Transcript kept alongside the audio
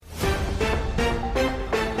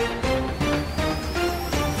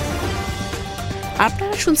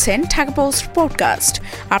আপনারা শুনছেন Dhaka post podcast.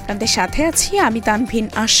 আপনাদের সাথে আছি আমি তানভিন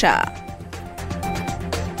আশা।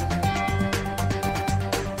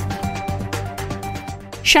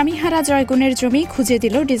 স্বামীহারা জয়গুণের জমি খুঁজে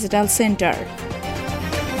দিল ডিজিটাল সেন্টার।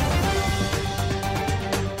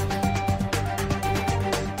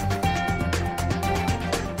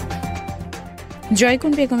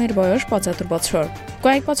 জয়গুণ বেগমের বয়স ৭৫ বছর।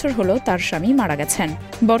 কয়েক বছর হলো তার স্বামী মারা গেছেন।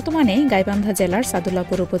 বর্তমানে গাইবান্ধা জেলার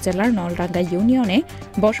সাদুল্লাপুর উপজেলার নলডাঙ্গা ইউনিয়নে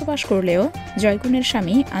বসবাস করলেও জয়গুণের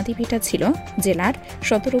স্বামী আদিভিটা ছিল জেলার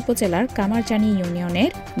সদর উপজেলার কামারজানি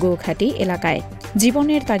ইউনিয়নের গোঘাটি এলাকায়।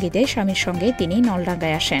 জীবনের তাগিদে স্বামীর সঙ্গে তিনি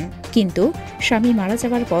নলডাঙ্গায় আসেন, কিন্তু স্বামী মারা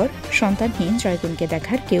যাওয়ার পর সন্তানহীন জয়গুণকে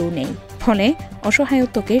দেখার কেউ নেই। ফলে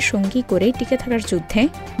অসহায়ত্বকে সঙ্গী করে টিকে থাকার যুদ্ধে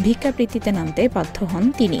ভিক্ষাবৃত্তিতে নামতে বাধ্য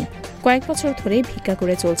হন তিনি। কয়েক বছর ধরে ভিক্ষা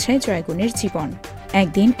করে চলছে জয়গুণের জীবন।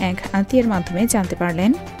 একদিন এক আত্মীয়ের মাধ্যমে জানতে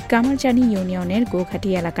পারলেন কামারজানি ইউনিয়নের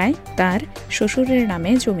গোঘাটি এলাকায় তার শ্বশুরের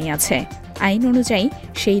নামে জমি আছে। আইন অনুযায়ী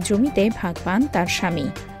সেই জমিতে ভাগ পান তার স্বামী।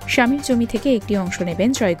 স্বামীর জমি থেকে একটি অংশ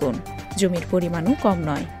নেবেন জয়গুণ। জমির পরিমাণও কম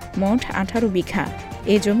নয়, মোট 18 বিঘা।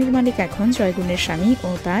 এ জমির মালিক এখন জয়গুণের স্বামী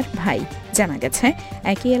ও তার ভাই। জানা গেছে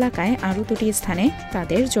একই এলাকায় আরও 2টি স্থানে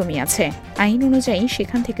তাদের জমি আছে। আইন অনুযায়ী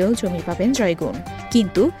সেখান থেকেও জমি পাবেন জয়গুণ।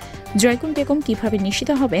 কিন্তু জয়গুণ বেগম কিভাবে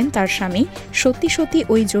নিশ্চিত হবেন তার স্বামী সত্যি সত্যি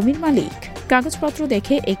ওই জমির মালিক? কাগজপত্র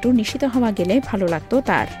দেখে একটু নিশ্চিত হওয়া গেলে ভালো লাগতো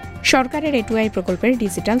তার। সরকারের এটুআই প্রকল্পের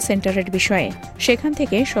ডিজিটাল সেন্টারের বিষয়ে সেখান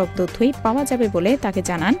থেকে সব তথ্যই পাওয়া যাবে বলে তাকে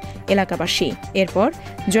জানান এলাকাবাসী। এরপর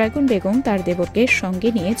জয়গুণ বেগম তার দেবরকে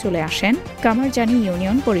সঙ্গে নিয়ে চলে আসেন কামারজানি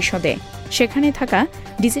ইউনিয়ন পরিষদে। সেখানে থাকা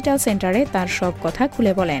ডিজিটাল সেন্টারে তার সব কথা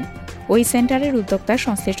খুলে বলেন। ওই সেন্টারের উদ্যোক্তা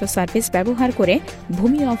সংশ্লিষ্ট সার্ভিস ব্যবহার করে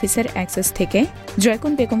ভূমি অফিসের অ্যাক্সেস থেকে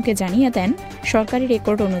জয়গুণ বেগমকে জানিয়ে দেন সরকারি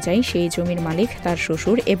রেকর্ড অনুযায়ী সেই জমির মালিক তার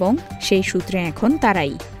শ্বশুর এবং সেই সূত্রে এখন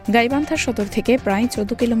তারাই। গাইবান্ধা সদর থেকে প্রায়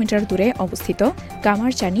 14 কিলোমিটার দূরে অবস্থিত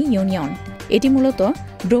কামারজানি ইউনিয়ন। এটি মূলত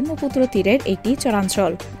ব্রহ্মপুত্র তীরের একটি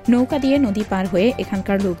চরাঞ্চল। নৌকা দিয়ে নদী পার হয়ে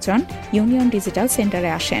এখানকার লোকজন ইউনিয়ন ডিজিটাল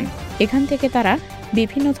সেন্টারে আসেন। এখান থেকে তারা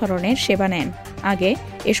বিভিন্ন ধরনের সেবা নেন। আগে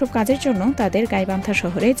এসব কাজের জন্য তাদের গাইবান্ধা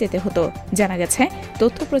শহরে যেতে হতো। জানা গেছে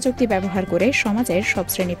তথ্য প্রযুক্তি ব্যবহার করে সমাজের সব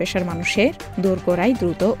শ্রেণী পেশার মানুষের দোরগোড়ায়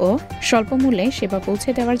দ্রুত ও স্বল্প মূল্যে সেবা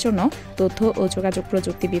পৌঁছে দেওয়ার জন্য তথ্য ও যোগাযোগ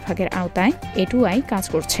প্রযুক্তি বিভাগের আওতায় এটুআই কাজ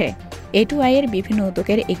করছে। এটুআই এর বিভিন্ন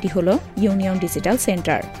উদ্যোগের একটি হল ইউনিয়ন ডিজিটাল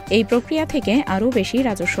সেন্টার। এই প্রক্রিয়া থেকে আরও বেশি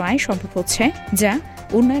রাজস্ব আয় সম্ভব হচ্ছে, যা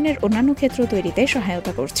উন্নয়নের অন্যান্য ক্ষেত্র তৈরিতে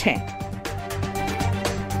সহায়তা করছে।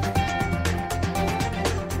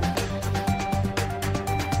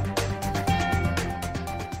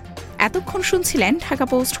 এতক্ষণ শুনছিলেন ঢাকা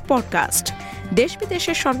পোস্ট পডকাস্ট। দেশ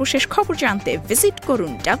বিদেশের সর্বশেষ খবর জানতে ভিজিট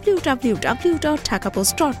করুন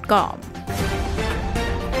www.dhakapost.com।